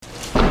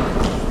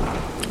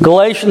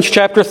Galatians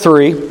chapter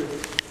 3.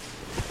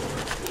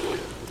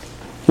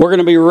 We're going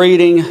to be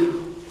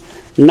reading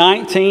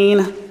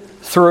 19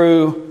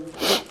 through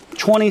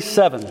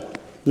 27.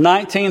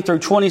 19 through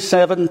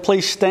 27.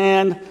 Please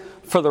stand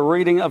for the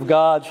reading of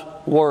God's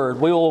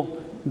Word. We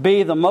will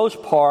be the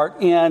most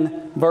part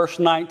in verse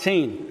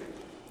 19.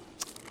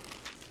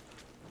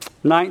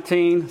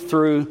 19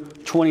 through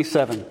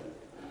 27.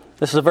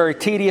 This is a very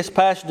tedious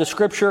passage of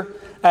Scripture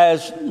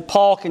as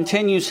Paul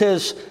continues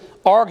his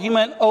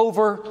argument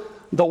over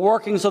the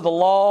workings of the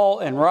law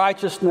and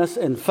righteousness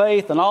and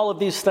faith and all of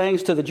these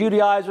things to the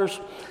Judaizers.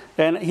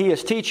 And he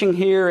is teaching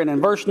here, and in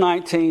verse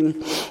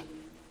 19,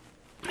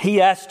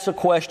 he asks a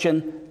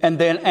question and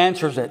then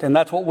answers it. And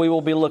that's what we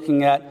will be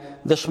looking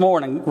at this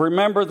morning.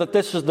 Remember that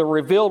this is the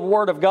revealed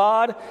Word of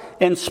God,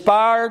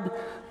 inspired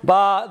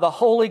by the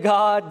Holy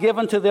God,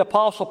 given to the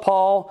Apostle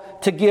Paul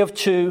to give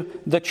to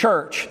the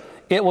church.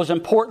 It was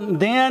important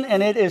then,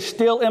 and it is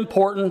still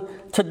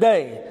important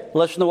today.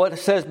 Listen to what it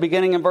says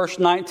beginning in verse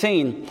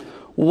 19.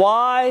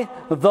 Why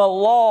the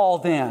law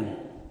then?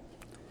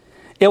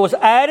 It was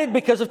added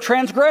because of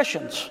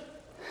transgressions,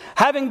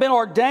 having been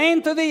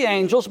ordained to the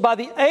angels by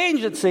the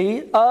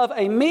agency of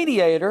a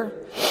mediator,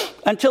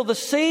 until the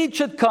seed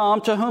should come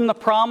to whom the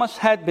promise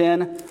had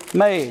been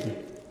made.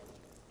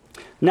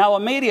 Now a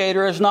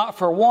mediator is not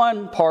for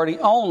one party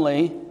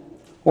only,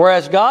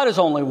 whereas God is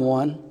only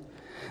one.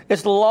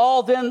 Is the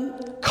law then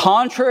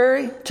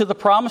contrary to the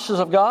promises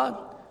of God?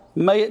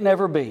 May it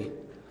never be.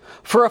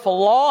 For if a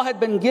law had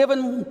been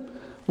given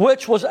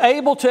which was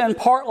able to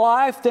impart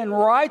life, then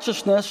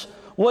righteousness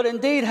would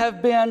indeed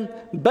have been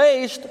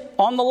based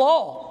on the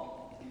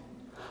law.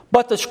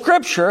 But the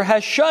Scripture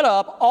has shut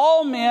up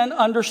all men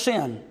under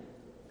sin,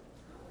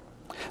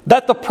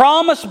 that the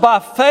promise by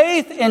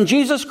faith in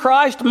Jesus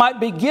Christ might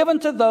be given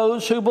to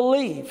those who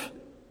believe.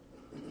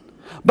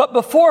 But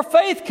before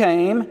faith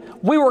came,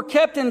 we were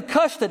kept in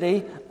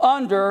custody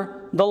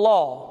under the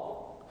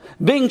law,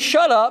 being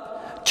shut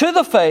up to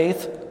the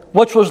faith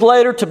which was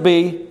later to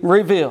be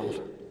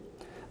revealed.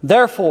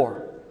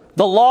 Therefore,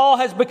 the law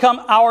has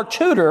become our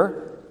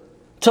tutor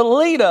to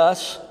lead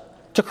us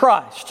to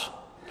Christ,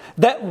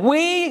 that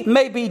we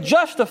may be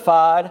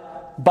justified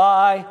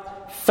by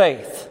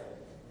faith.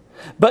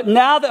 But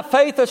now that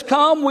faith has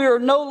come, we are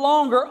no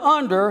longer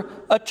under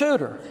a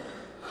tutor.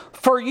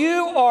 For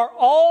you are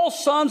all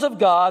sons of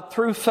God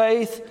through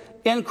faith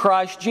in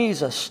Christ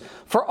Jesus.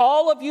 For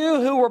all of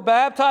you who were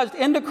baptized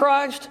into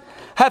Christ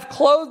have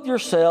clothed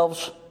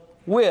yourselves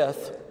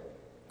with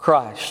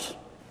Christ.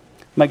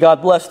 May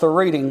God bless the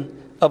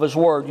reading of His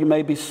Word. You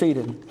may be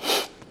seated.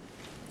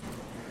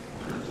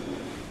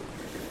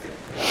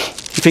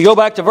 If you go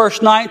back to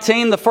verse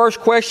 19, the first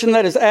question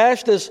that is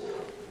asked is,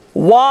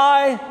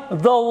 why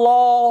the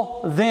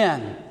law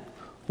then?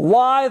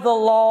 Why the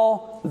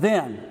law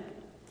then?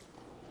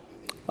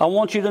 I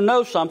want you to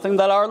know something,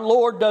 that our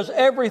Lord does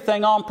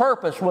everything on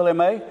purpose, will He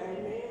may?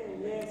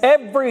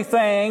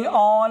 Everything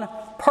on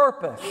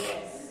purpose.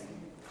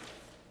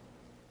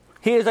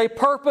 He is a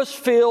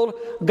purpose-filled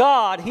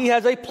God. He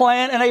has a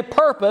plan and a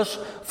purpose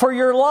for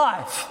your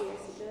life.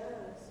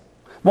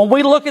 When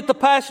we look at the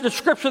passage of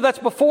Scripture that's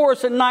before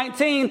us in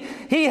 19,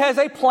 He has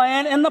a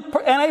plan and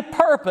a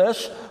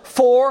purpose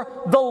for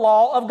the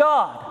law of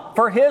God.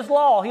 For His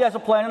law, He has a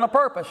plan and a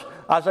purpose.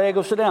 Isaiah,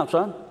 go sit down,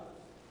 son.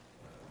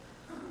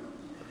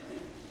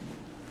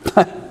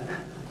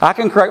 I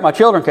can correct my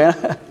children, can't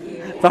I?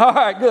 All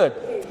right, good.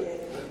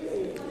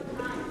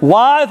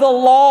 Why the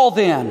law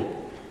then?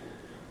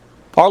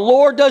 Our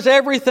Lord does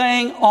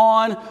everything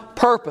on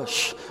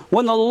purpose.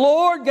 When the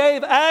Lord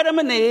gave Adam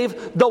and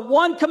Eve the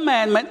one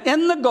commandment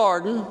in the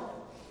garden,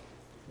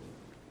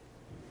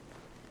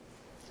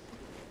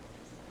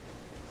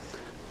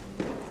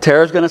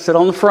 Tara's going to sit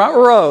on the front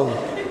row.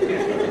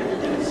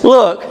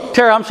 Look,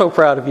 Tara, I'm so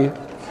proud of you.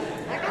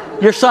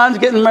 Your son's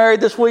getting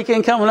married this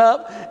weekend coming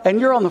up, and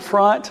you're on the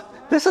front.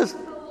 This is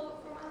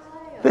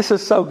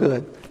so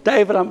good.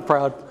 David, I'm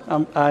proud.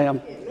 I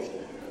am.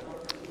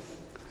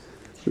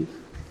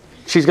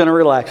 She's going to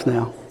relax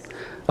now.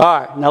 All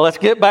right, now let's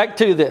get back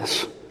to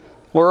this.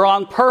 We're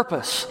on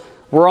purpose.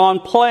 We're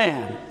on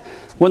plan.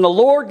 When the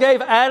Lord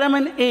gave Adam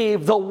and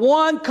Eve the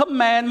one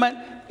commandment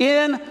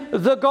in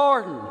the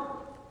garden,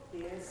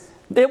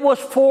 it was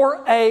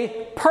for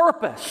a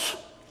purpose.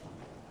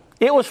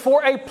 It was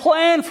for a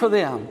plan for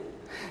them.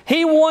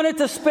 He wanted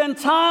to spend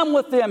time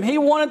with them. He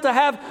wanted to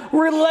have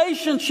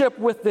relationship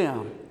with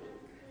them.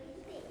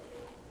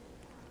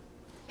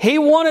 He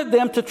wanted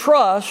them to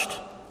trust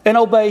and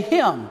obey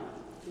Him.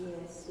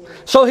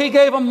 So He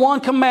gave them one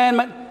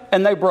commandment,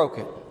 and they broke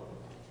it.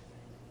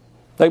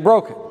 They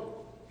broke it.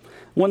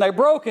 When they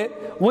broke it,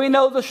 we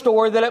know the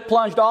story that it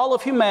plunged all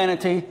of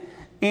humanity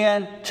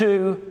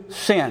into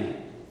sin.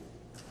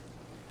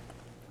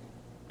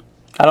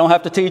 I don't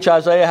have to teach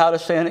Isaiah how to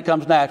sin. It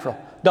comes natural.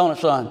 Don't it,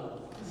 son?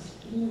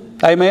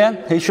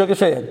 Amen? He shook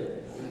his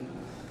head.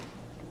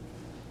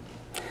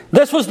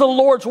 This was the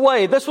Lord's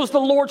way. This was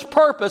the Lord's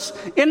purpose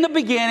in the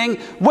beginning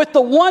with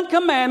the one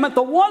commandment,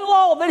 the one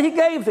law that He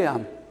gave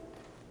them.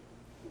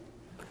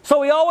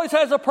 So He always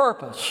has a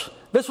purpose.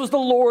 This was the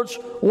Lord's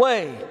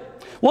way.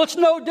 Well, it's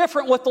no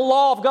different with the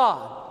law of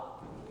God.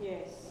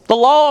 Yes. The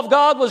law of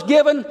God was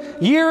given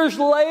years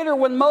later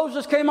when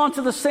Moses came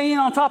onto the scene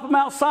on top of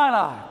Mount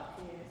Sinai.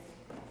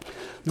 Yes.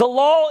 The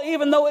law,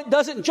 even though it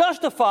doesn't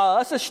justify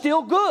us, is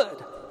still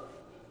good.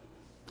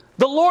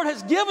 The Lord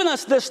has given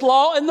us this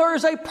law, and there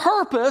is a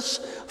purpose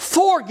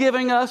for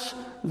giving us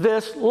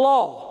this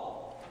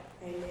law.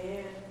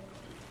 Amen.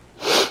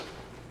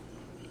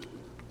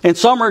 In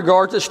some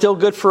regards, it's still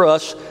good for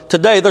us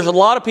today. There's a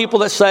lot of people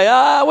that say,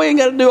 we ain't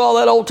got to do all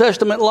that Old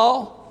Testament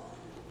law.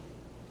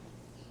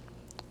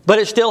 But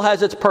it still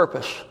has its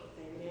purpose.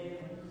 Amen.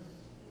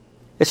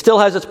 It still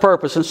has its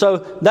purpose. And so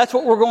that's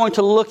what we're going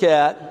to look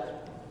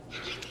at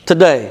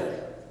today.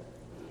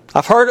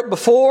 I've heard it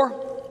before.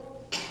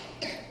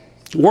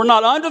 We're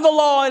not under the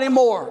law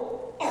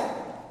anymore.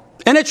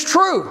 And it's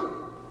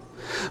true.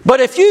 But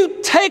if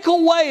you take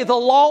away the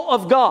law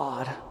of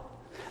God,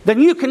 then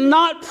you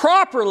cannot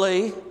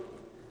properly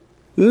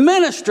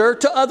minister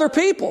to other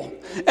people.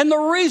 And the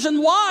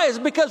reason why is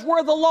because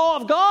where the law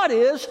of God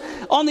is,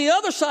 on the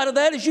other side of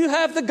that is you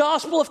have the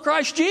gospel of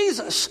Christ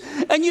Jesus.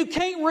 And you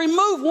can't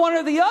remove one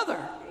or the other.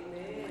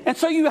 Amen. And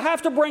so you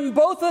have to bring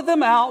both of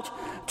them out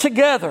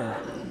together.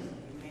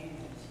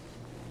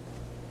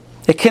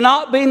 It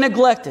cannot be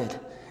neglected.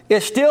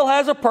 It still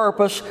has a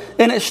purpose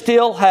and it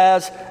still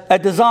has a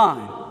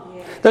design.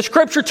 The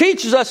Scripture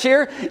teaches us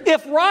here,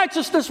 if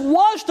righteousness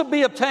was to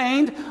be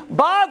obtained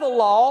by the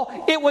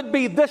law, it would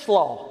be this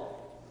law.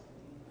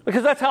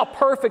 Because that's how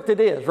perfect it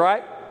is,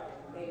 right?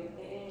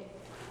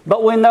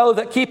 But we know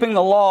that keeping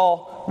the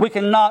law, we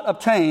cannot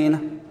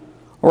obtain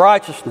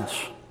righteousness.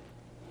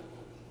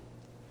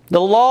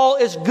 The law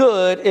is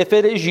good if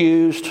it is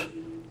used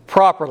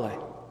properly.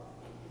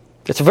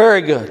 It's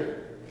very good.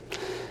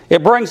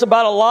 It brings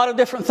about a lot of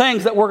different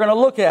things that we're going to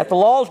look at. The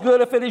law is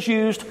good if it is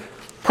used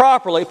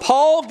properly.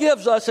 Paul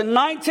gives us in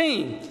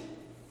 19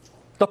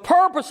 the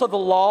purpose of the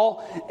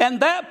law, and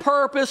that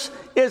purpose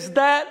is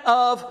that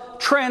of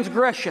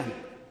transgression.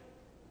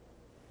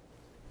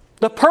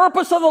 The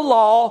purpose of the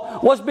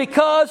law was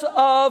because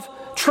of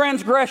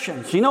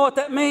transgressions. You know what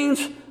that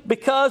means?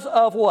 Because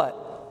of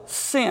what?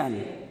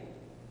 Sin.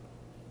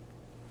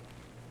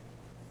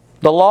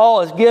 The law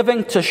is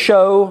given to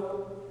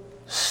show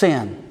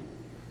sin.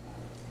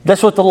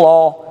 That's what the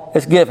law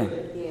is given.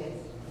 Yes.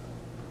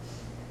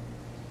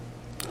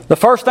 The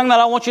first thing that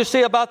I want you to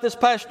see about this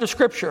passage of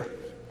Scripture,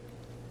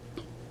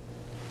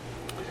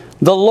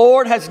 the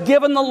Lord has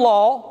given the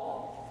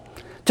law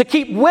to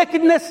keep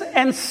wickedness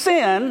and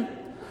sin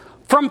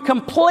from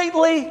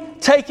completely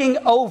taking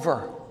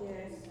over.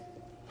 Yes.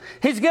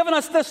 He's given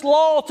us this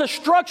law to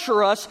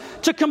structure us,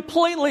 to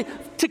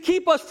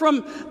keep us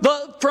from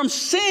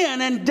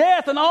sin and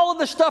death and all of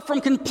this stuff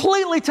from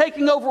completely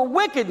taking over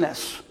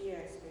wickedness.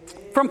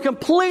 From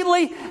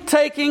completely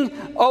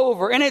taking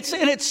over. And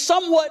it's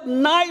somewhat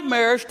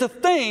nightmarish to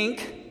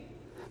think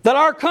that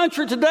our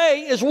country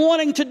today is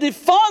wanting to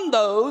defund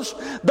those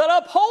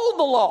that uphold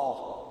the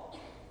law.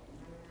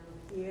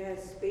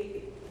 Yes,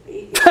 speak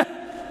it.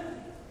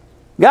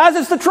 Guys,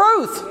 it's the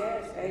truth.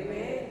 Yes,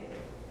 amen.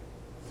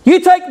 You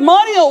take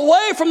money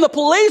away from the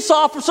police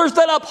officers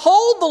that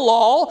uphold the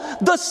law,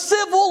 the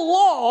civil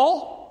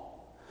law,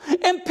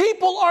 and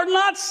people are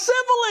not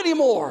civil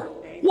anymore.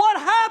 What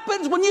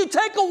happens when you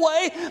take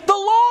away the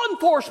law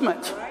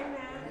enforcement?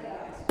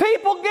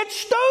 People get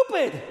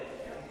stupid.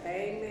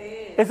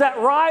 Amen. Is that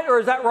right or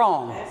is that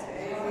wrong?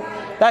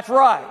 Amen. That's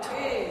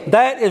right.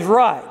 That is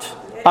right.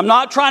 I'm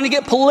not trying to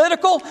get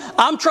political.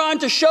 I'm trying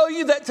to show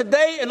you that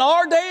today, in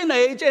our day and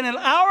age, and in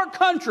our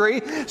country,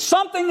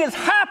 something is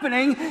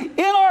happening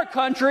in our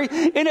country,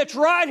 and it's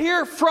right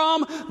here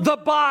from the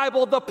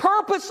Bible. The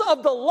purpose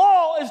of the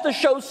law is to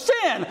show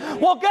sin.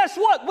 Well, guess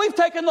what? We've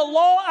taken the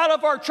law out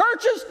of our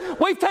churches.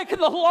 We've taken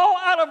the law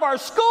out of our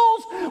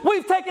schools.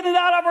 We've taken it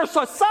out of our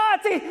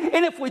society.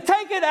 And if we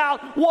take it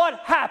out, what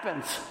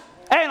happens?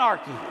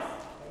 Anarchy.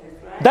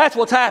 That's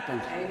what's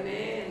happened.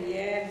 Amen.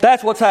 Yes.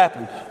 That's what's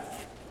happened.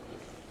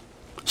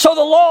 So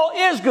the law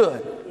is good.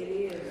 It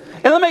is.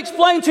 And let me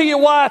explain to you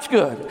why it's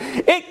good.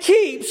 It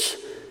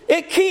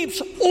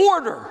keeps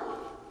order.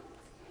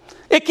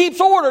 It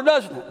keeps order,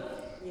 doesn't it?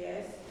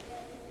 Yes.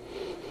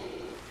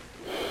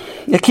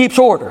 It keeps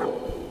order.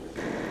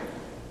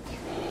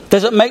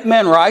 Does it make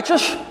men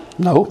righteous?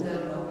 No.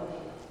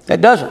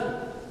 It doesn't.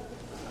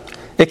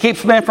 It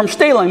keeps men from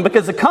stealing,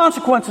 because the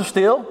consequence of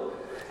steal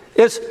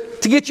is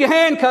to get your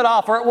hand cut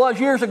off, or it was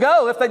years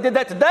ago. If they did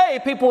that today,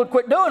 people would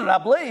quit doing it, I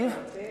believe.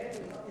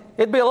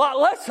 It'd be a lot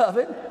less of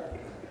it.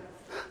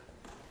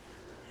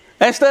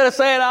 Instead of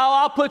saying,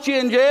 I'll put you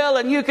in jail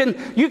and you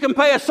can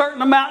pay a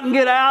certain amount and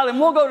get out, and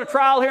we'll go to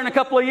trial here in a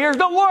couple of years.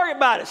 Don't worry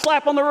about it.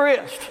 Slap on the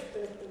wrist.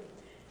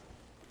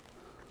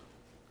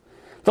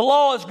 The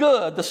law is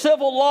good. The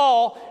civil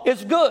law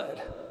is good.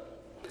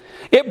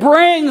 It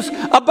brings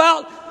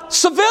about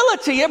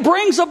civility. It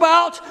brings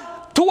about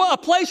to a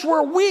place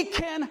where we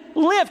can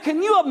live.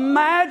 Can you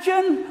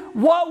imagine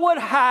what would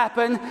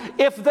happen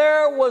if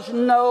there was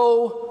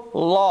no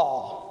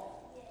law?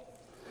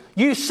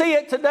 You see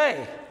it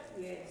today.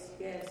 Yes.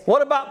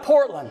 What about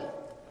Portland?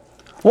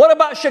 What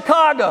about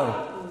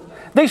Chicago?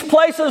 These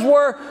places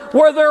where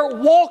they're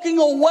walking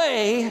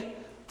away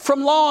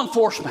from law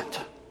enforcement.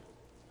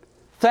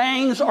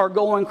 Things are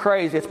going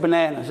crazy. It's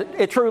bananas.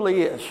 It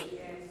truly is.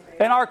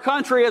 And our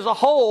country as a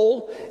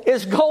whole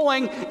is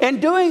going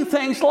and doing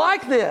things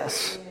like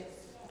this.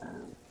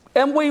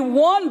 And we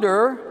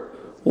wonder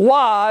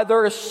why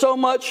there is so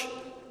much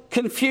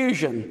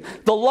confusion.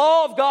 The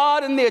law of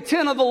God and the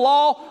intent of the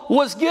law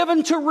was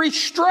given to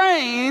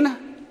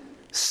restrain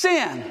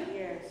sin.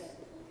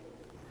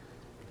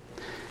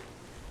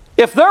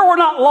 If there were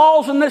not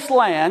laws in this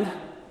land,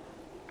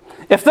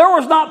 if there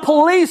was not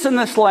police in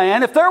this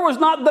land, if there was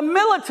not the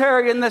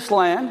military in this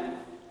land,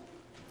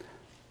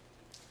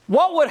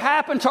 what would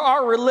happen to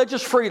our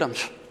religious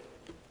freedoms?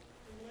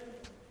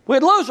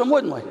 We'd lose them,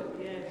 wouldn't we?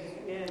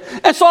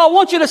 And so I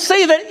want you to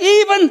see that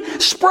even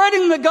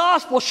spreading the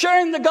gospel,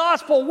 sharing the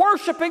gospel,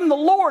 worshiping the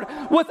Lord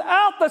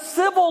without the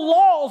civil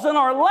laws in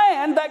our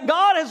land that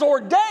God has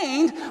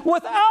ordained,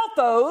 without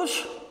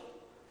those,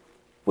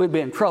 we'd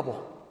be in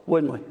trouble,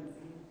 wouldn't we?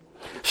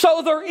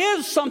 So there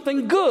is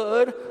something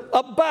good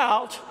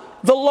about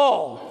the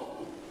law.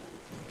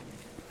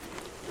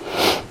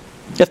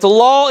 If the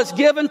law is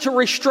given to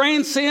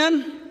restrain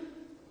sin,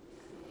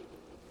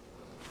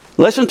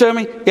 listen to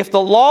me. If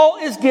the law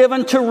is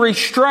given to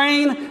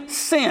restrain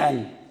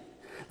sin,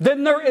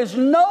 then there is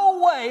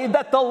no way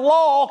that the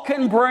law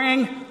can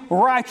bring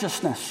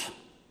righteousness.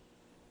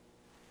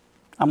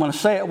 I'm going to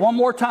say it one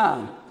more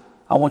time.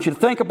 I want you to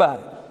think about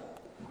it.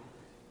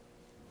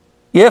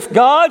 If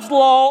God's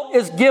law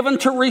is given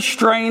to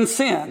restrain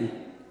sin,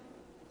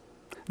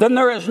 then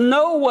there is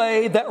no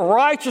way that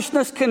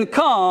righteousness can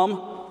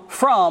come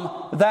from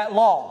that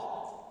law.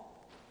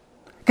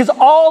 Because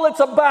all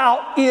it's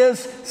about is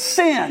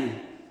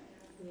sin.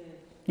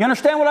 You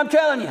understand what I'm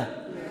telling you?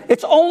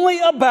 It's only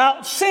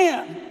about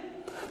sin.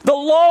 The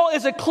law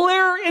is a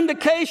clearer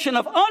indication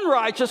of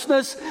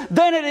unrighteousness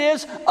than it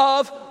is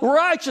of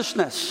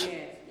righteousness.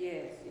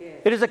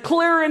 It is a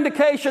clearer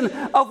indication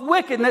of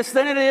wickedness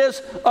than it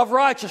is of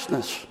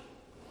righteousness.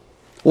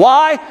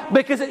 Why?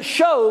 Because it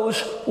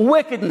shows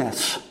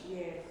wickedness.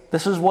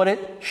 This is what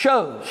it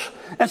shows.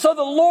 And so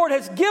the Lord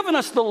has given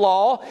us the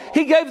law.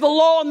 He gave the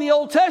law in the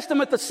Old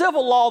Testament, the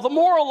civil law, the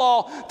moral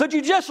law, the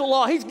judicial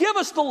law. He's given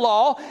us the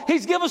law.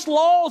 He's given us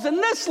laws in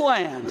this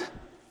land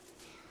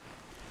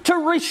to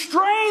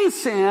restrain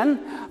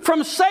sin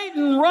from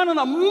Satan running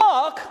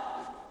amok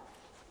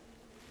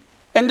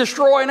and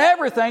destroying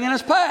everything in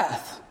his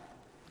path.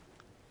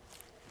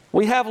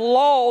 We have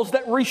laws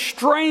that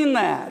restrain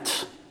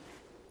that.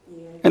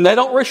 And they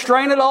don't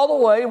restrain it all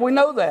the way. We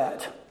know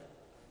that.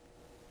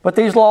 But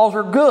these laws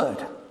are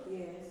good.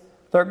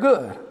 They're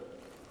good.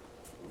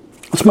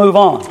 Let's move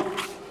on.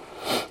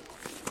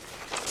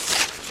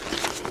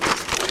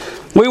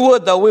 We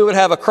would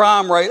have a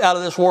crime rate out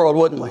of this world,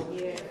 wouldn't we?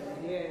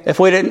 If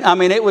we didn't,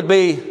 it would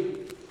be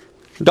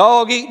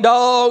dog eat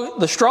dog,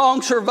 the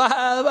strong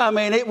survive.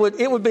 It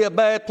would be a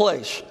bad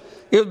place.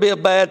 It would be a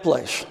bad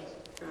place.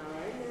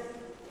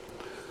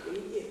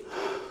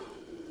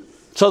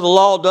 So the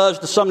law does,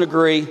 to some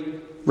degree,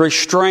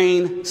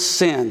 restrain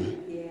sin.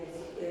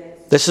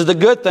 This is the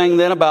good thing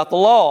then about the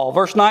law.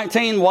 Verse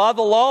 19, why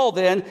the law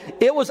then?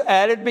 It was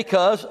added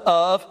because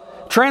of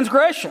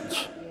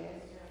transgressions.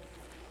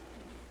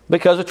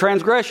 Because of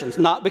transgressions.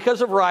 Not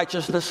because of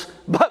righteousness,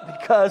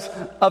 but because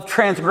of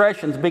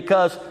transgressions,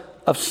 because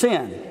of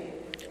sin.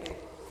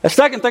 The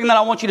second thing that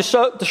I want you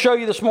to show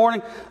you this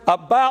morning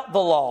about the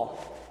law.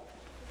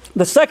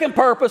 The second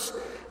purpose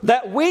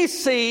that we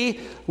see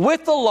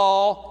with the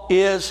law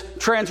is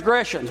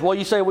transgressions. Well,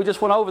 you say we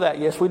just went over that.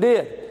 Yes, we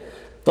did.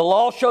 The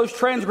law shows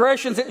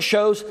transgressions. It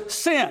shows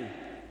sin.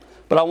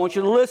 But I want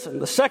you to listen.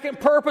 The second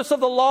purpose of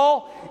the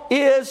law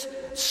is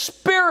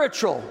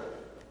spiritual.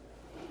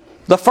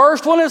 The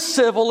first one is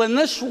civil in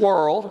this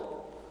world,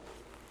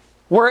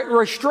 where it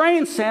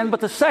restrains sin.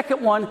 But the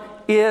second one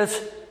is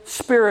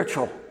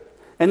spiritual.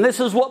 And this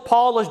is what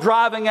Paul is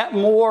driving at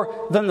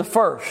more than the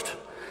first.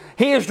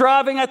 He is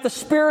driving at the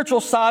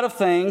spiritual side of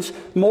things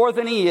more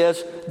than he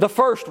is the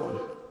first one.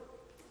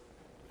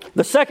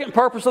 The second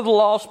purpose of the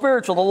law is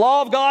spiritual. The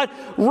law of God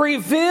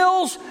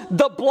reveals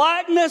the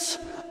blackness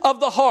of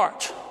the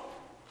heart.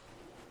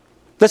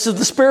 This is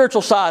the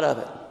spiritual side of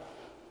it.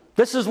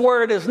 This is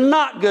where it is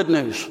not good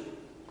news.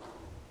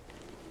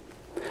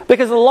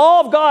 Because the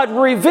law of God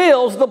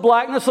reveals the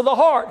blackness of the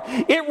heart.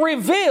 It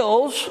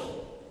reveals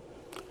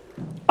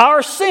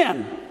our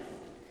sin.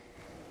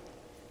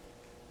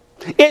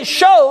 It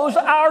shows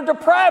our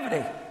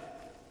depravity.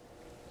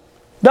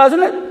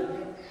 Doesn't it?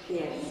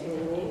 Yes.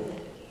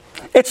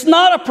 It's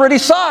not a pretty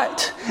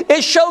sight.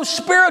 It shows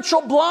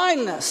spiritual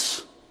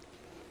blindness.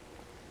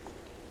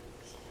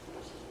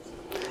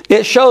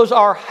 It shows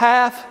our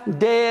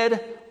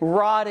half-dead,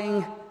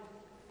 rotting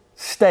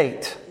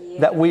state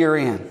that we are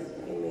in.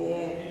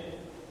 Amen.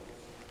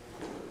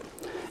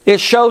 It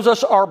shows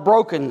us our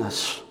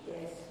brokenness.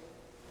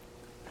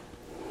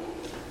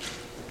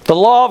 The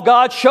law of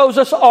God shows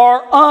us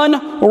our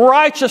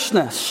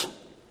unrighteousness.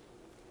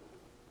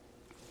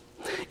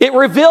 It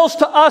reveals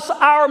to us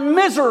our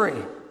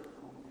misery.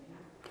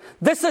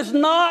 This is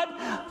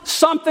not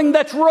something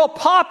that's real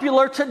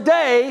popular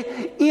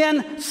today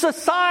in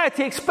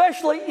society,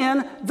 especially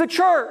in the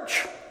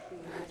church.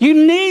 You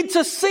need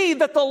to see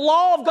that the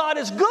law of God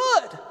is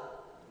good.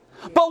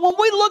 But when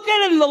we look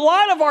at it in the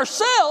light of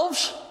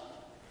ourselves,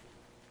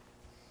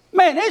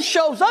 man, it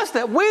shows us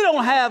that we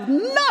don't have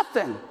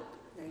nothing.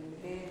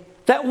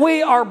 That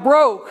we are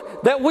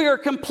broke, that we are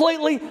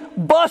completely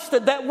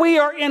busted, that we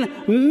are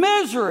in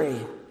misery.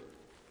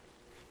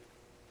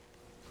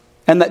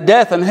 And that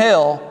death and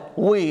hell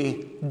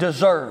we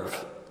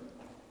deserve.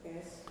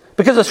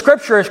 Because the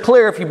scripture is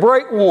clear, if you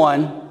break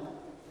one,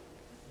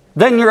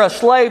 then you're a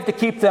slave to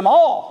keep them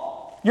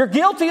all. You're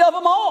guilty of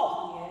them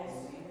all.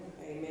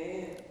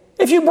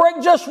 If you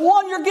break just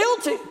one, you're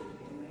guilty.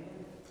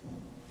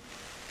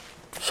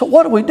 So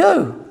what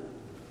do?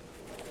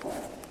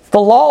 The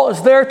law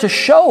is there to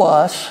show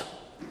us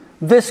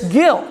this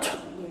guilt.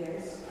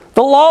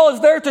 The law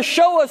is there to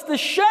show us this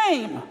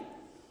shame.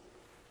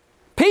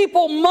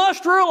 People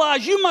must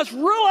realize, you must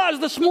realize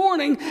this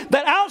morning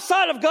that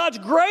outside of God's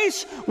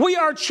grace, we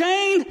are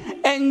chained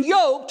and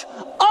yoked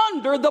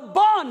under the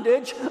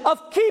bondage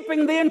of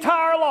keeping the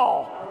entire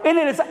law. And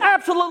it is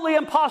absolutely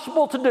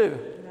impossible to do.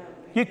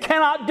 You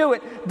cannot do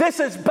it. This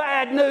is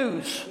bad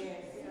news.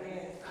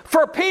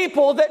 For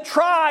people that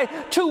try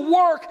to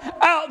work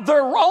out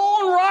their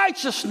own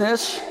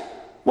righteousness,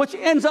 which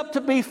ends up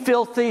to be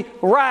filthy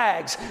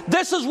rags.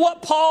 This is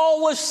what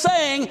Paul was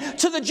saying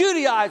to the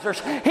Judaizers.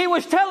 He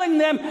was telling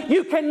them,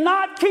 you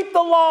cannot keep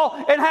the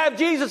law and have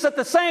Jesus at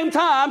the same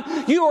time.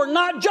 You are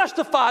not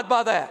justified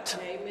by that.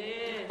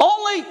 Amen.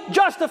 Only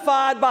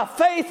justified by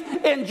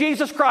faith in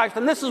Jesus Christ.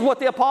 And this is what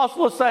the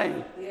apostle is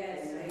saying.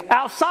 Yes.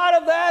 Outside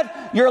of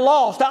that, you're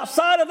lost.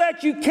 Outside of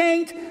that, you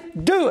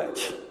can't do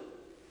it.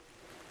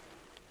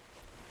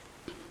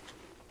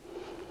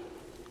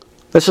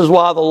 This is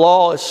why the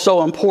law is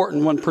so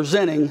important when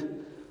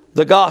presenting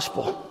the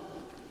gospel.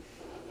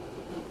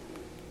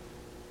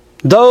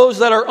 Those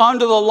that are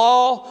under the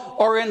law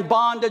are in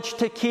bondage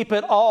to keep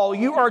it all.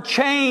 You are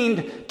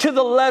chained to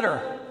the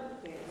letter.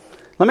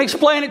 Let me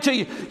explain it to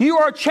you. You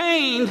are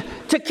chained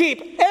to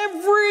keep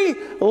every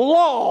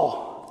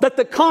law that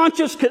the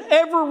conscience could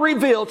ever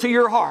reveal to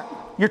your heart.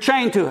 You're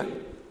chained to it.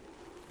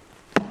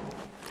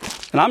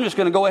 And I'm just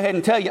going to go ahead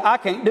and tell you, I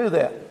can't do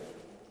that.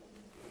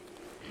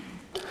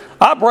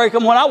 I break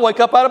them when I wake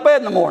up out of bed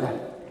in the morning.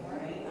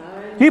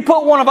 You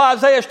put one of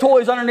Isaiah's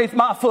toys underneath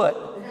my foot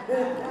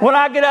when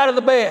I get out of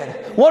the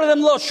bed. One of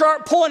them little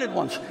sharp pointed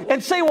ones.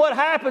 And see what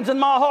happens in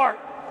my heart.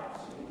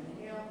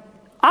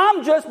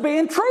 I'm just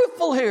being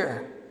truthful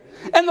here.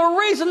 And the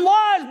reason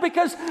why is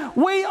because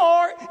we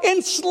are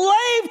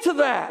enslaved to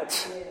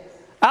that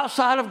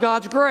outside of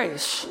God's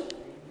grace.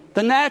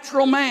 The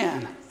natural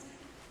man.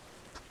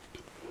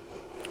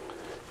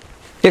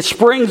 It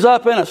springs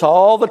up in us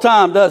all the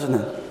time, doesn't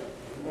it?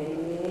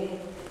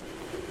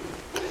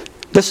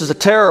 This is a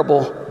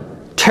terrible,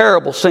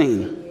 terrible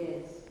scene.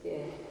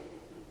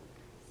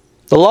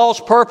 The law's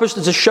purpose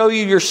is to show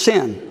you your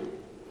sin.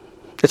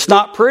 It's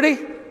not pretty.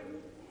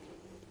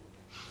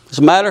 As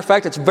a matter of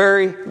fact, it's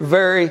very,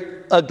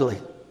 very ugly.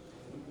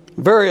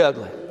 Very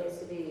ugly.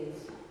 Yes, it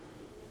is.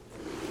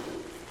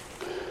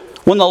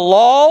 When the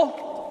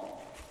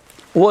law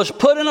was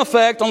put in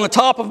effect on the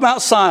top of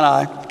Mount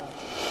Sinai,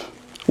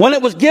 when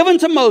it was given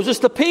to Moses,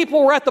 the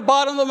people were at the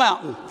bottom of the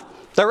mountain.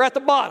 They were at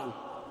the bottom.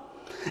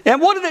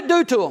 And what did it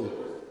do to them?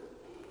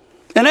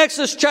 In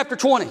Exodus chapter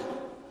 20.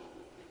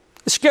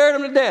 It scared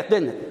them to death,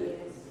 didn't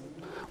it?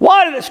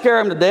 Why did it scare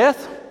them to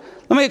death?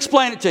 Let me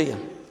explain it to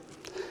you.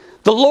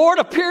 The Lord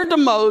appeared to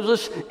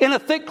Moses in a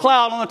thick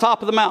cloud on the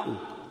top of the mountain.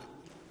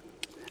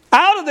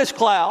 Out of this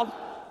cloud,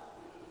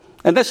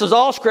 and this is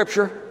all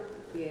scripture,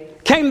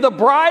 came the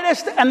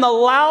brightest and the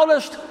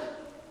loudest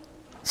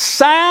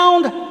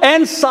sound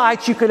and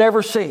sight you could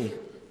ever see.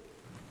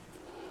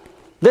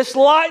 This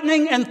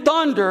lightning and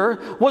thunder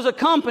was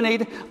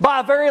accompanied by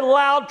a very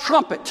loud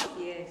trumpet.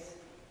 Yes,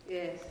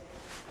 yes.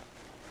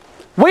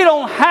 We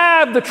don't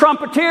have the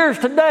trumpeters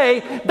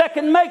today that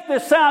can make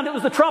this sound. It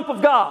was the trump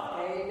of God.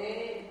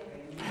 Amen.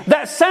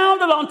 That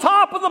sounded on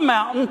top of the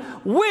mountain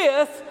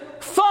with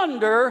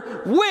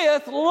thunder,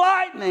 with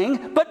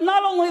lightning, but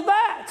not only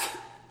that,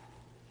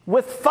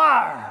 with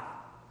fire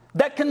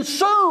that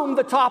consumed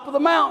the top of the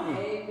mountain.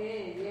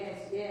 Amen.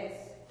 Yes, yes.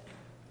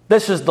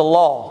 This is the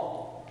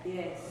law.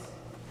 Yes.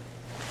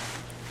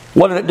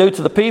 What did it do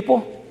to the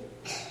people?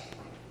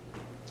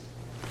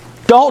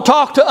 Don't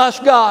talk to us,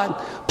 God.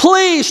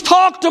 Please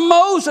talk to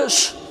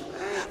Moses.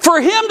 For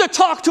him to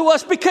talk to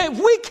us, because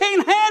we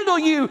can't handle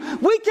you.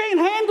 We can't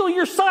handle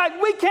your sight.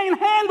 We can't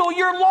handle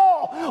your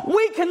law.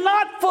 We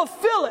cannot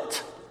fulfill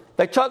it.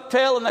 They tucked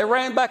tail and they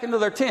ran back into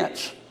their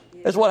tents.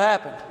 Is what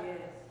happened.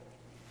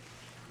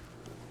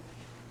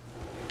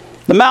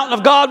 The mountain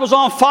of God was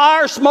on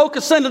fire. Smoke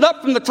ascended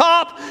up from the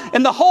top.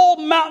 And the whole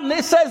mountain,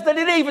 it says that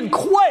it even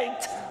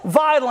quaked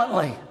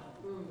violently.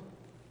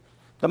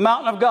 The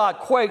mountain of God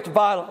quaked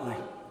violently.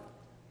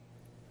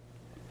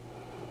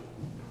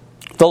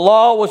 The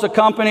law was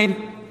accompanied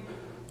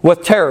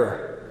with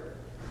terror.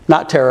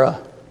 Not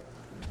terror.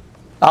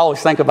 I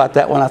always think about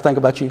that when I think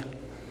about you.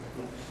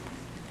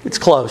 It's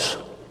close.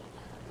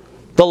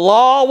 The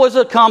law was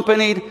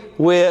accompanied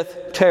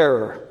with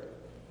terror.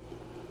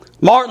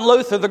 Martin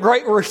Luther, the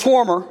great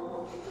reformer,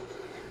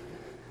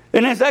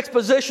 in his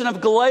exposition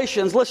of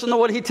Galatians, listen to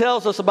what he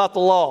tells us about the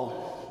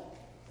law.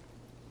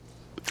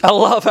 I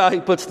love how he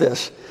puts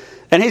this.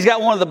 And he's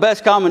got one of the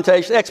best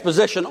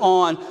exposition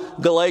on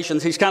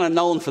Galatians. He's kind of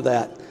known for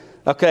that.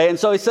 Okay, and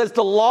so he says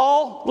the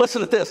law,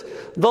 listen to this,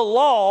 the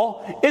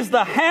law is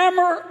the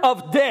hammer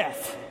of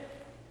death.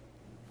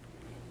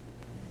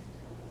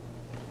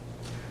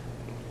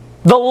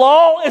 The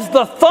law is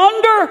the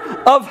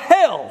thunder of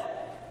hell.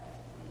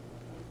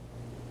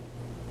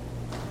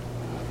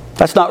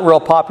 That's not real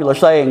popular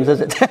sayings,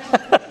 is it?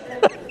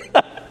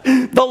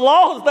 The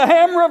law is the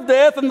hammer of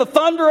death and the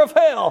thunder of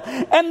hell,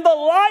 and the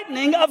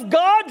lightning of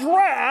God's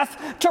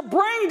wrath to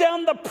bring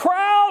down the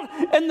proud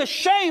and the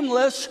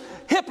shameless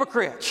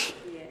hypocrites.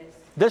 Yes.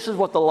 This is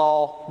what the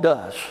law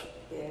does.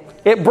 Yes.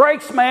 It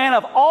breaks man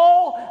of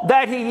all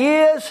that he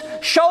is,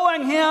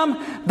 showing him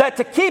that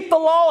to keep the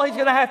law, he's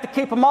going to have to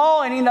keep them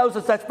all, and he knows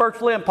that that's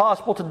virtually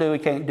impossible to do. He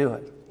can't do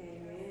it.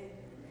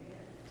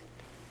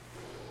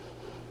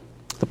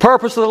 The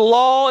purpose of the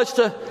law is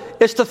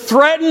to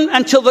threaten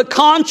until the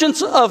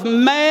conscience of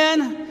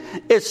man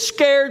is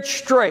scared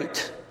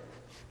straight.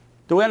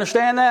 Do we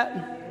understand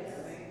that?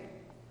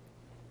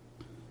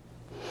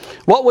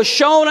 What was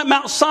shown at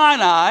Mount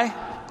Sinai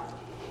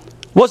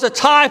was a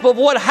type of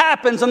what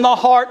happens in the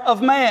heart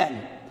of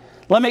man.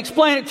 Let me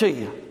explain it to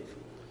you.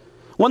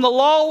 When the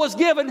law was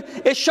given,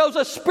 it shows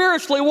us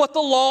spiritually what the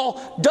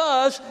law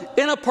does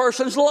in a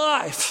person's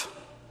life.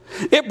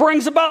 It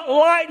brings about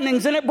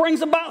lightnings and it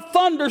brings about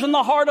thunders in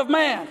the heart of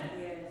man.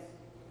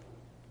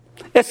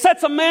 It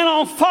sets a man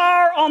on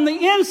fire on the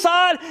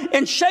inside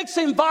and shakes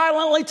him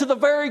violently to the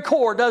very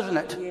core, doesn't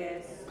it?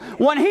 Yes.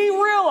 When he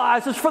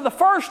realizes for the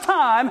first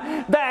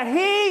time that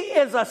he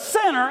is a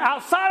sinner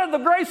outside of the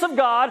grace of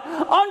God,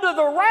 under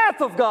the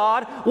wrath of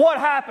God, what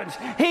happens?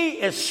 He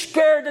is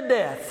scared to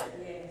death.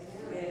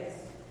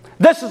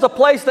 This is a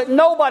place that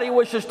nobody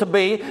wishes to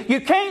be. You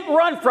can't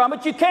run from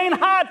it. You can't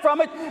hide from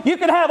it. You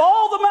can have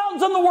all the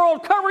mountains in the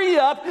world cover you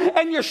up,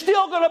 and you're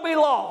still going to be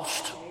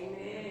lost.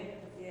 Amen.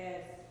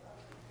 Yes.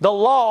 The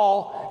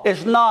law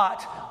is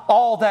not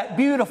all that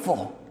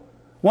beautiful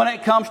when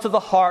it comes to the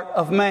heart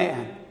of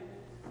man.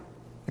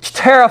 It's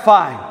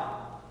terrifying.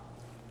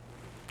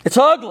 It's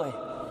ugly.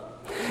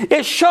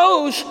 It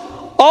shows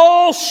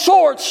all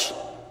sorts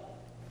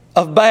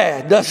of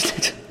bad, doesn't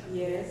it?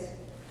 Yes.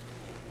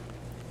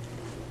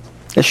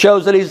 It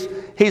shows that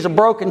he's a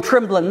broken,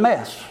 trembling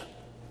mess.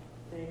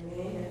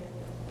 Amen.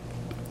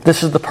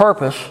 This is the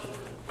purpose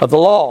of the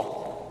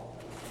law.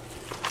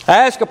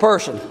 Ask a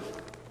person.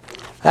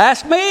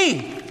 Ask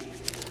me.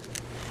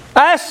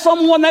 Ask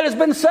someone that has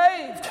been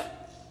saved.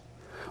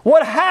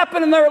 What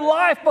happened in their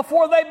life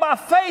before they, by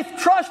faith,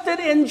 trusted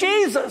in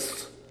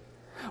Jesus?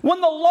 When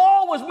the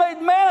law was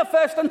made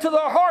manifest into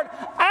their heart,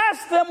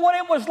 ask them what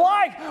it was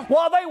like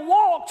while they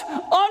walked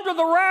under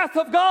the wrath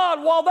of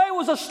God, while they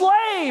was a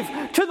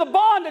slave to the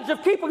bondage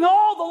of keeping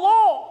all the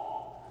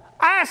law.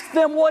 Ask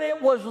them what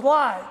it was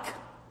like.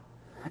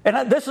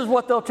 And this is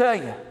what they'll tell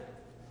you.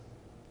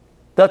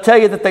 They'll tell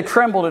you that they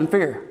trembled in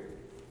fear.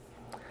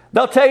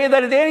 They'll tell you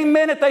that at any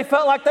minute they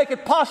felt like they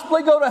could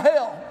possibly go to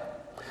hell.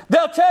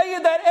 They'll tell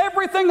you that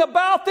everything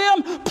about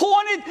them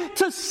pointed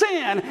to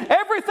sin.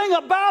 Everything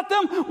about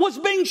them was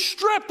being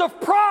stripped of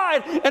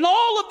pride. And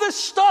all of this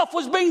stuff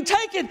was being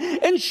taken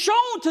and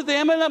shown to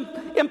them and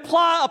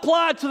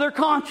applied to their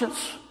conscience.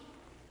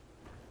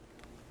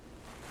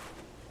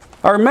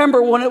 I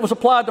remember when it was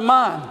applied to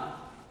mine.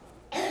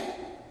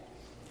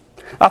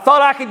 I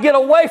thought I could get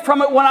away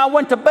from it when I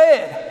went to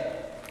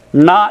bed.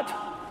 Not.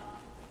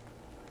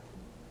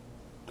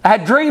 I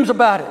had dreams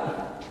about it.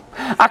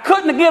 I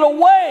couldn't get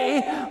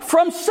away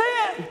from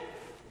sin.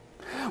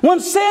 When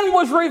sin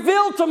was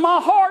revealed to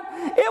my heart,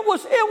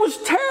 it was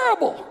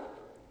terrible.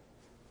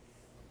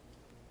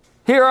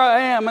 Here I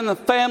am in the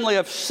family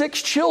of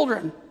 6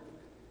 children.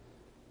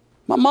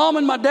 My mom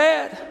and my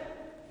dad.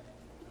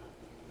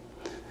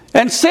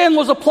 And sin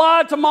was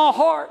applied to my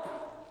heart.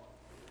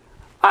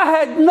 I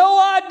had no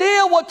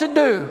idea what to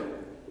do.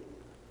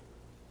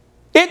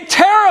 It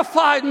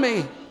terrified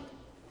me.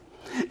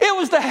 It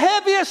was the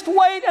heaviest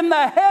weight and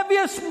the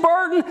heaviest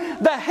burden,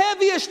 the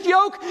heaviest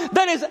yoke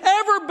that has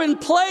ever been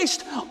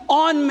placed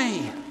on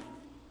me.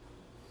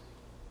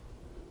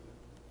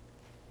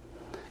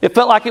 It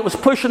felt like it was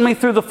pushing me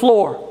through the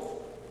floor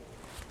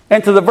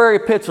into the very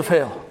pits of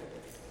hell.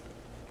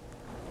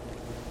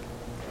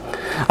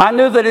 I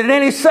knew that at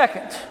any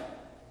second,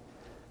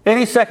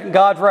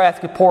 God's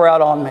wrath could pour out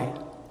on me.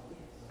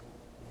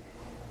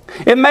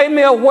 It made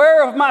me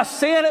aware of my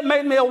sin. It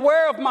made me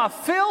aware of my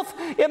filth.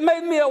 It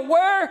made me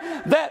aware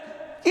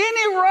that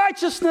any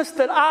righteousness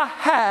that I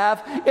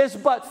have is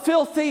but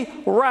filthy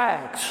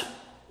rags.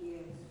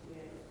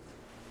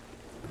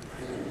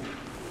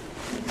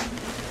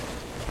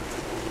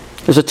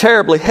 There's a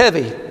terribly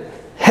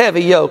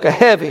heavy yoke, a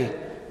heavy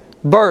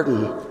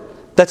burden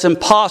that's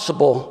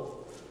impossible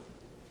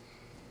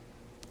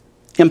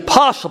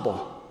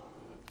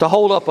to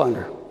hold up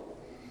under.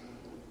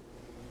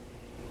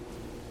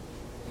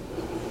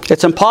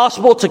 It's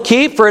impossible to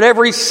keep, for at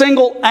every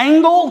single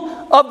angle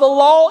of the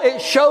law,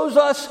 it shows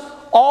us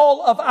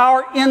all of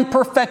our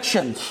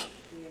imperfections,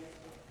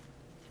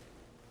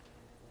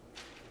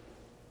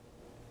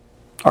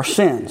 our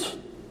sins.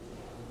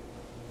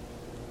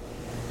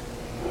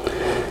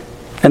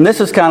 And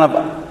this is kind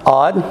of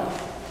odd,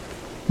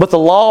 but the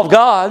law of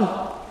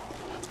God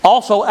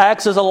also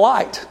acts as a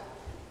light.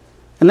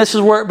 And this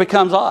is where it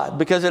becomes odd,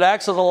 because it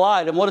acts as a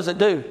light. And what does it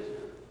do?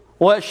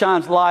 Well, it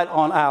shines light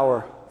on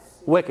our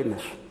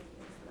wickedness.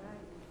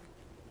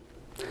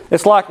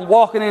 It's like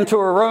walking into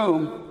a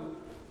room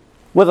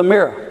with a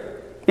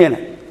mirror in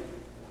it.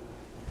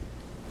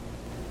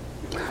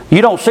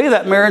 You don't see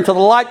that mirror until the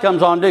light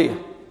comes on, do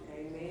you?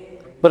 Amen.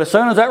 But as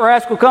soon as that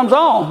rascal comes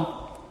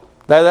on,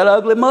 there that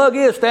ugly mug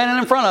is standing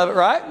in front of it,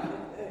 right?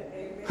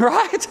 Amen.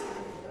 Right?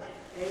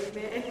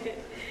 Amen.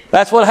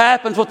 That's what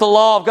happens with the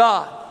law of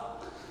God.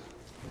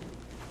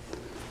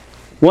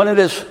 When it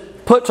is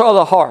put to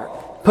the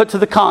heart, put to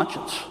the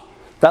conscience,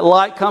 that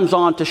light comes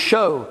on to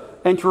show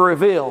and to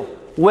reveal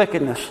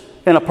wickedness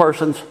in a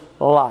person's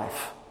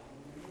life.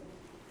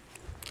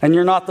 And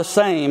you're not the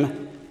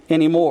same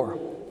anymore.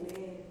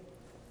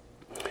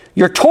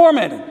 You're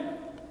tormented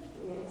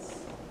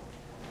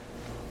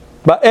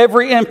by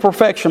every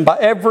imperfection, by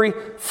every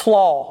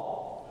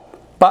flaw,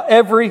 by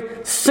every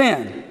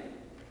sin.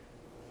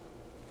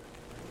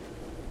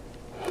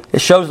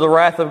 It shows the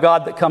wrath of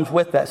God that comes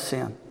with that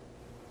sin.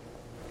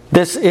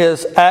 This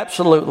is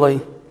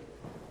absolutely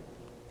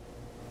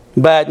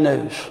bad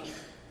news.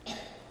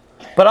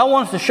 But I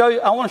want to show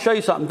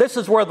you something. This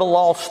is where the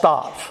law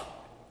stops.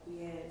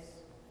 Yes.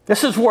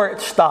 This is where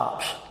it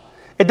stops.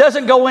 It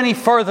doesn't go any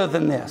further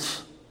than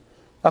this.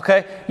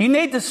 Okay? You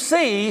need to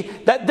see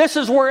that this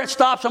is where it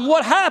stops. And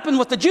what happened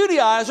with the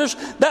Judaizers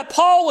that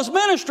Paul was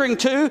ministering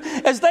to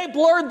as they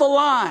blurred the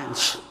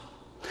lines.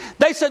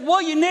 They said,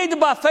 well, you need to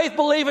by faith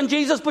believe in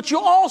Jesus, but you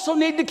also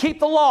need to keep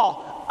the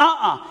law.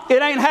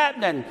 It ain't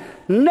happening.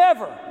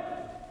 Never.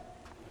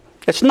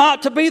 It's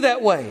not to be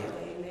that way.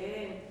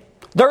 Amen.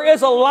 There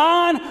is a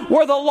line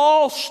where the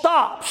law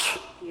stops.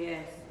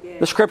 Yes.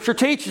 The Scripture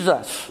teaches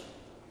us.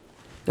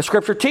 The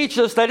Scripture teaches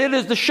us that it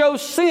is to show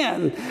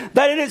sin,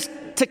 that it is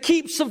to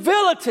keep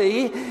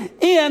civility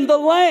in the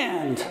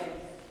land.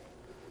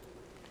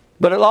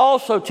 But it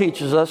also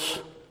teaches us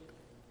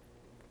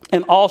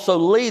and also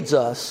leads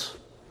us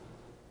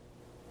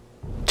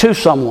to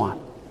someone.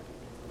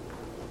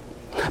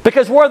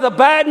 Because where the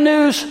bad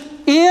news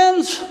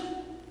ends,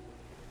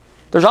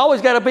 there's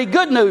always got to be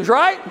good news,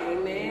 right?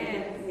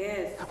 Amen.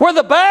 Yes. Where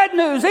the bad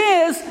news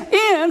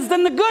ends,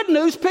 then the good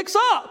news picks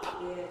up.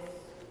 Yes.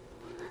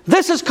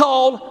 This is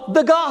called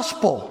the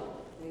gospel.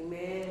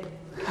 Amen.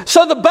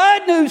 So the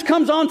bad news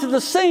comes onto the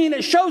scene.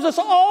 It shows us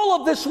all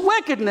of this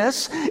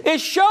wickedness.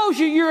 It shows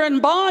you're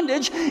in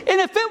bondage. And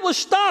if it was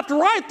stopped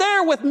right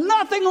there with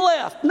nothing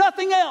left,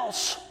 nothing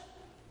else,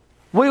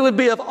 we would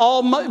be of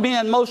all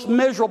men most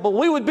miserable.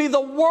 We would be the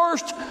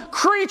worst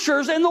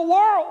creatures in the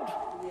world.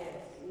 Yes,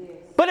 yes.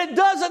 But it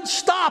doesn't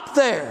stop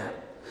there.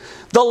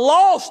 The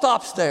law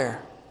stops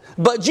there.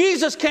 But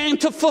Jesus came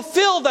to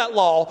fulfill that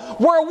law.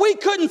 Where we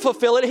couldn't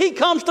fulfill it, He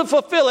comes to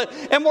fulfill it.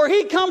 And where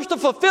He comes to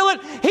fulfill it,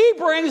 He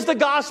brings the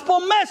gospel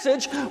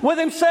message with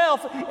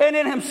Himself and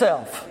in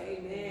Himself.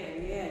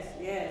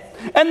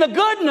 And the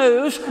good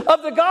news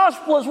of the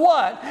gospel is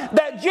what?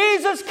 That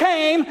Jesus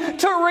came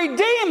to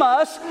redeem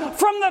us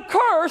from the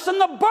curse and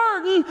the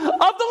burden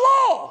of the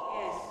law.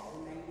 Yes.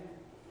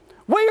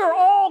 We are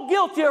all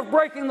guilty of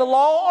breaking the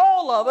law,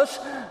 all of us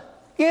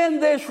in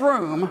this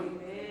room.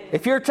 Amen.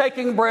 If you're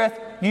taking breath,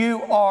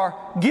 you are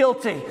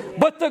guilty.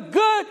 But the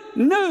good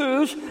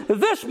news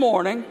this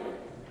morning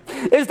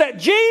is that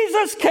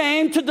Jesus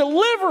came to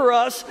deliver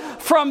us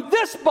from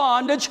this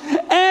bondage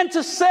and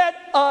to set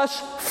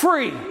us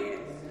free.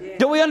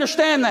 Do we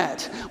understand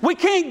that? We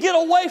can't get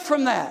away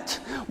from that.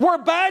 Where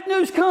bad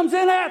news comes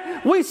in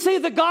at, we see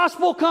the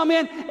gospel come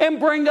in and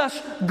bring us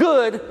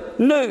good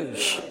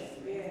news.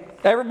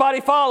 Everybody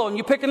following?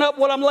 You picking up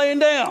what I'm laying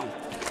down?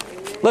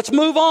 Let's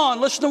move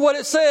on. Listen to what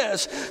it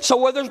says. So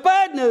where there's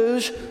bad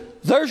news,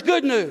 there's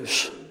good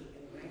news.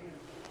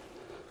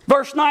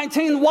 Verse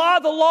 19, why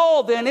the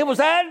law then? It was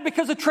added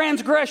because of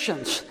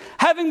transgressions,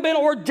 having been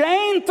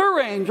ordained through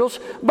angels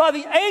by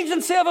the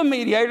agency of a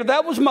mediator,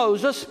 that was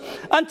Moses,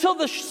 until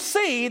the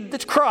seed,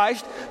 that's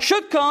Christ,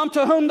 should come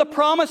to whom the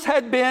promise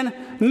had been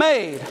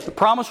made. The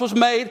promise was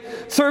made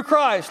through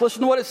Christ.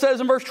 Listen to what it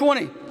says in verse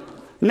 20.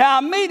 Now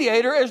a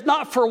mediator is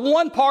not for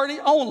one party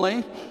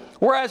only,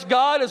 whereas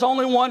God is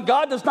only one.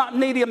 God does not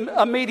need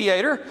a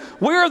mediator.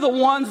 We're the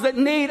ones that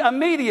need a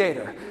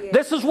mediator.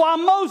 This is why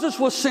Moses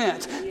was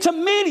sent, to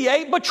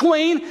mediate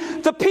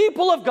between the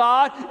people of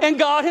God and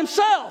God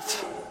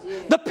Himself.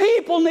 The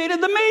people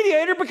needed the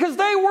mediator because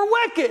they were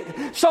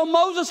wicked. So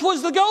Moses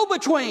was the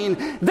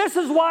go-between. This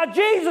is why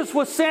Jesus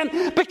was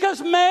sent,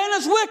 because man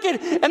is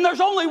wicked. And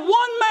there's only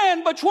one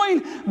man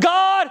between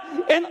God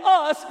and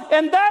us,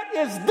 and that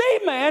is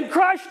the man,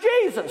 Christ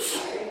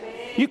Jesus.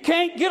 You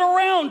can't get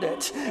around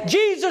it.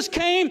 Jesus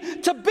came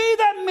to be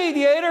that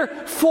mediator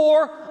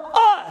for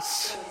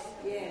us.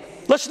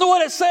 Listen to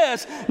what it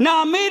says.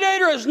 Now a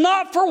mediator is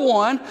not for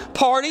one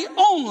party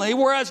only,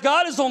 whereas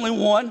God is only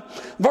one.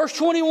 Verse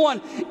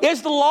 21,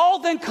 is the law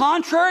then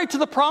contrary to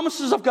the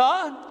promises of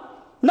God?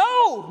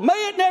 No,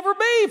 may it never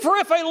be. For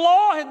if a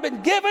law had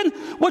been given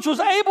which was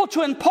able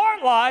to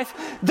impart life,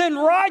 then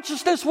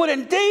righteousness would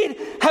indeed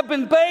have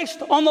been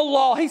based on the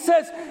law. He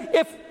says,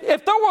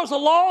 if there was a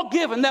law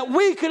given that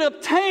we could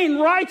obtain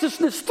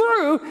righteousness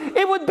through,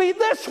 it would be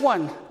this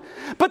one.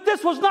 But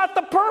this was not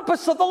the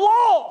purpose of the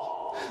law.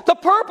 The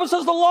purpose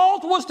of the law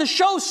was to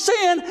show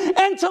sin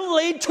and to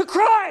lead to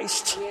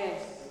Christ.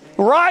 Yes.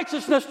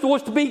 Righteousness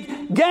was to be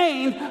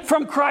gained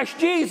from Christ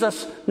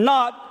Jesus,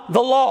 not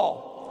the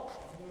law.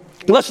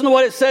 Listen to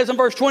what it says in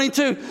verse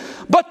 22.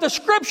 But the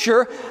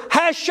Scripture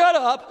has shut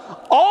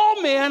up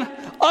all men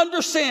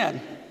under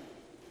sin.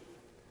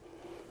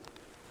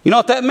 You know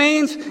what that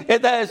means?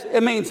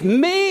 It means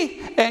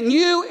me and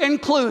you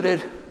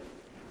included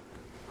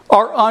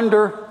are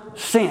under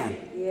sin.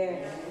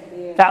 Yes.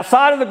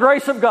 Outside of the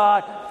grace of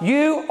God,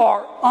 you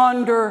are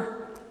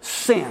under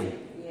sin.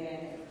 Yeah.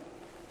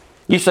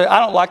 You say, I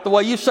don't like the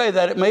way you say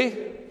that at me.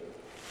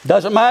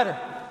 Doesn't matter.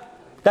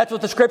 That's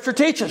what the Scripture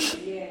teaches.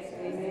 Yes.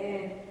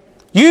 Amen.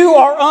 You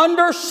are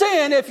under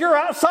sin if you're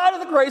outside of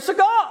the grace of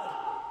God.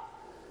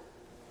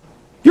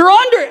 You're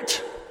under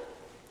it.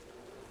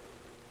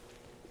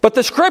 But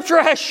the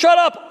Scripture has shut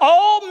up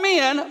all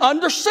men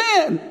under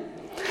sin,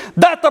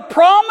 that the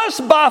promise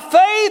by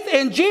faith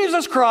in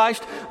Jesus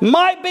Christ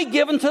might be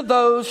given to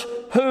those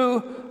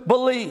who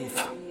believe.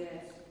 Yes.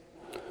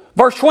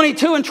 Verse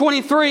 22 and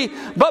 23,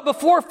 but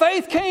before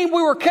faith came,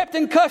 we were kept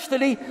in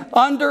custody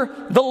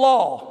under the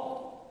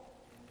law.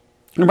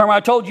 Remember,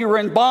 I told you were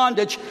in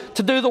bondage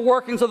to do the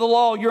workings of the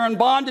law. You're in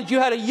bondage. You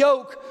had a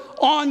yoke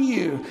on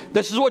you.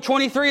 This is what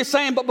 23 is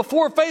saying. But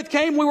before faith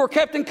came, we were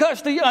kept in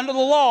custody under the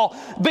law,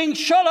 being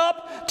shut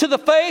up to the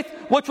faith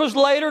which was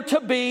later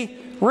to be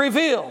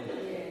revealed.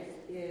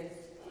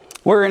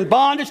 We're in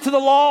bondage to the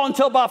law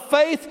until by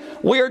faith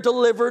we are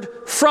delivered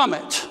from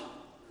it.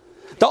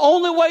 The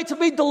only way to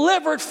be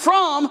delivered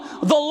from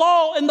the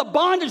law and the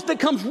bondage that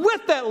comes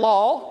with that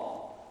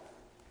law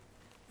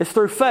is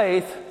through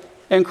faith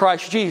in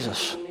Christ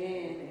Jesus.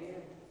 Amen.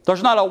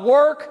 There's not a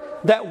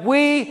work that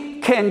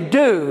we can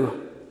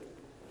do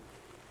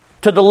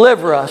to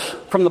deliver us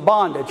from the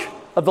bondage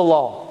of the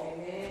law.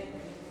 Amen.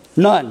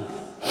 None.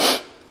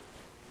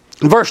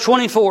 Verse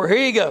 24, here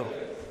you go.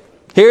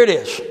 Here it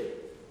is.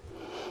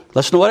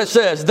 Listen to what it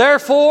says.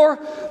 Therefore,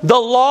 the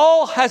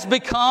law has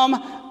become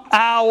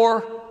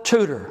our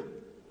tutor,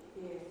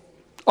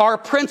 our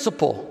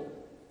principal,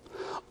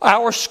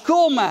 our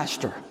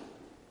schoolmaster,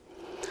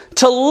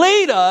 to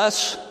lead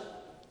us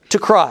to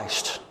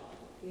Christ.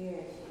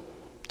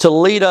 To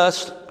lead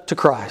us to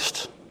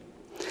Christ.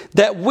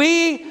 That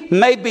we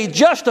may be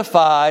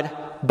justified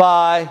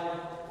by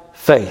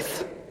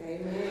faith.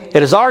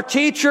 It is our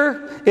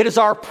teacher, it is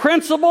our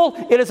principal,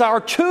 it is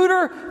our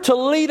tutor to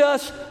lead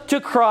us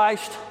to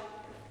Christ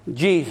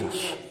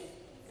Jesus.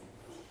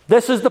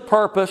 This is the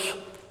purpose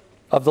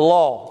of the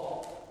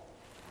law.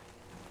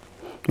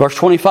 Verse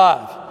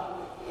 25.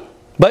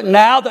 But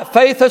now that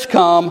faith has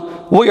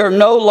come, we are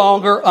no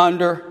longer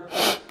under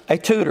a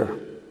tutor.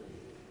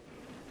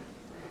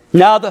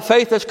 Now that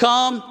faith has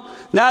come,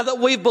 now that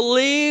we've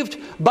believed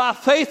by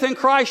faith in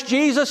Christ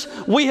Jesus,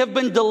 we have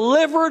been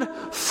delivered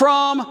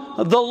from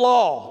the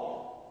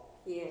law.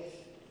 Yes.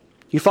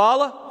 You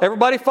follow?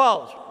 Everybody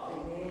follows.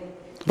 Amen.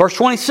 Verse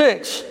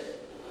 26.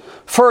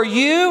 For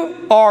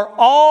you are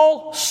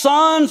all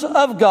sons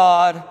of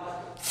God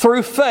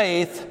through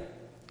faith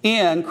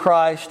in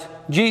Christ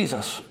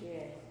Jesus.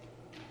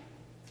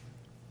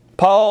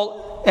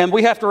 Paul, and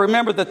we have to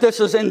remember that this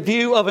is in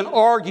view of an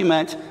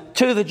argument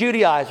to the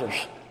Judaizers.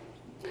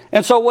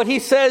 And so what he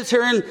says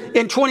here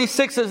in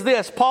 26 is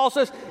this. Paul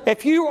says,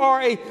 if you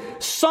are a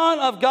son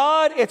of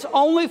God, it's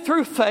only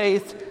through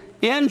faith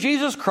in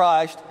Jesus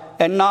Christ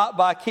and not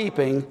by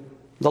keeping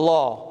the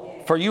law.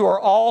 For you are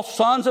all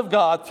sons of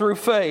God through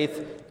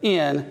faith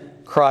in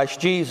Christ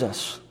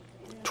Jesus.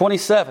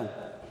 27.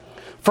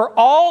 For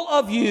all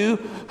of you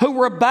who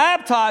were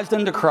baptized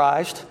into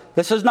Christ,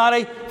 this is not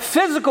a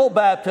physical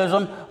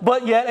baptism,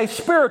 but yet a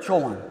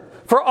spiritual one.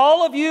 For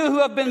all of you who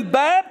have been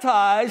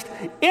baptized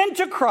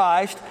into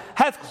Christ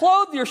have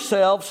clothed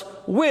yourselves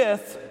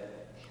with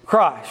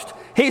Christ.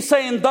 He's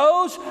saying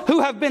those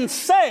who have been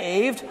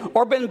saved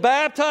or been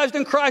baptized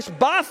in Christ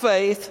by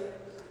faith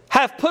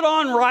have put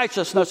on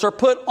righteousness or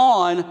put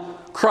on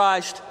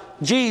Christ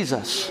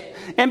Jesus.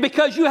 And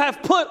because you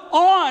have put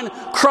on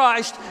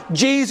Christ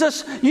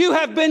Jesus, you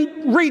have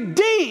been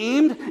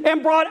redeemed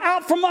and brought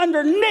out from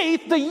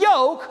underneath the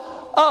yoke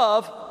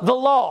of the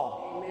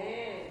law.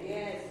 Amen.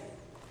 Yes.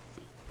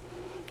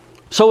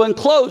 So in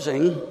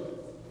closing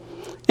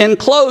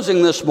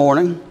this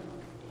morning,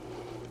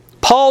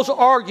 Paul's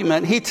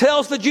argument, he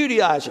tells the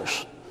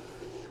Judaizers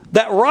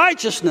that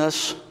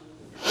righteousness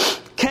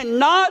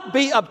cannot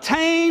be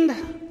obtained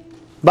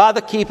by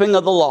the keeping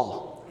of the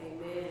law,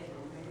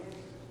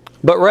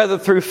 but rather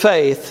through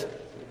faith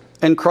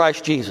in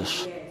Christ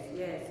Jesus.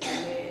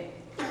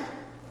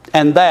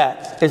 And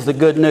that is the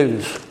good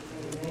news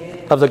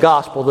of the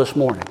gospel this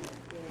morning.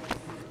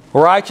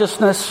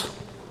 Righteousness,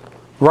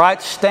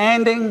 right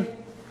standing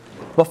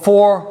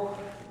before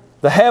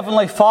the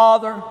Heavenly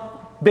Father,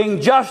 being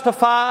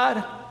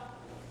justified,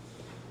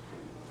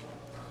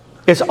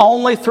 is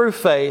only through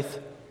faith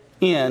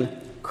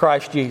in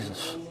Christ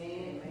Jesus.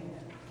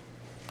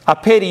 I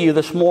pity you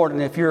this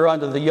morning if you're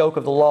under the yoke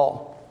of the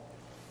law.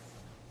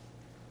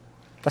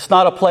 That's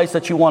not a place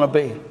that you want to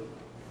be.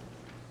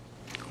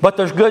 But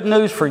there's good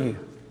news for you.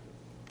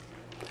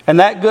 And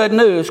that good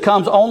news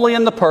comes only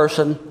in the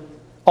person,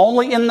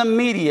 only in the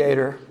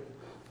mediator,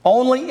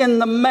 only in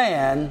the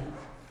man,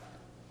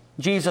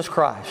 Jesus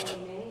Christ.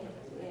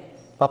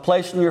 By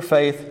placing your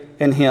faith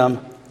in Him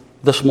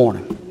this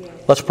morning.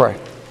 Let's pray.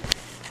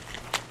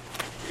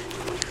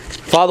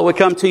 Father, we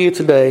come to you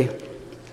today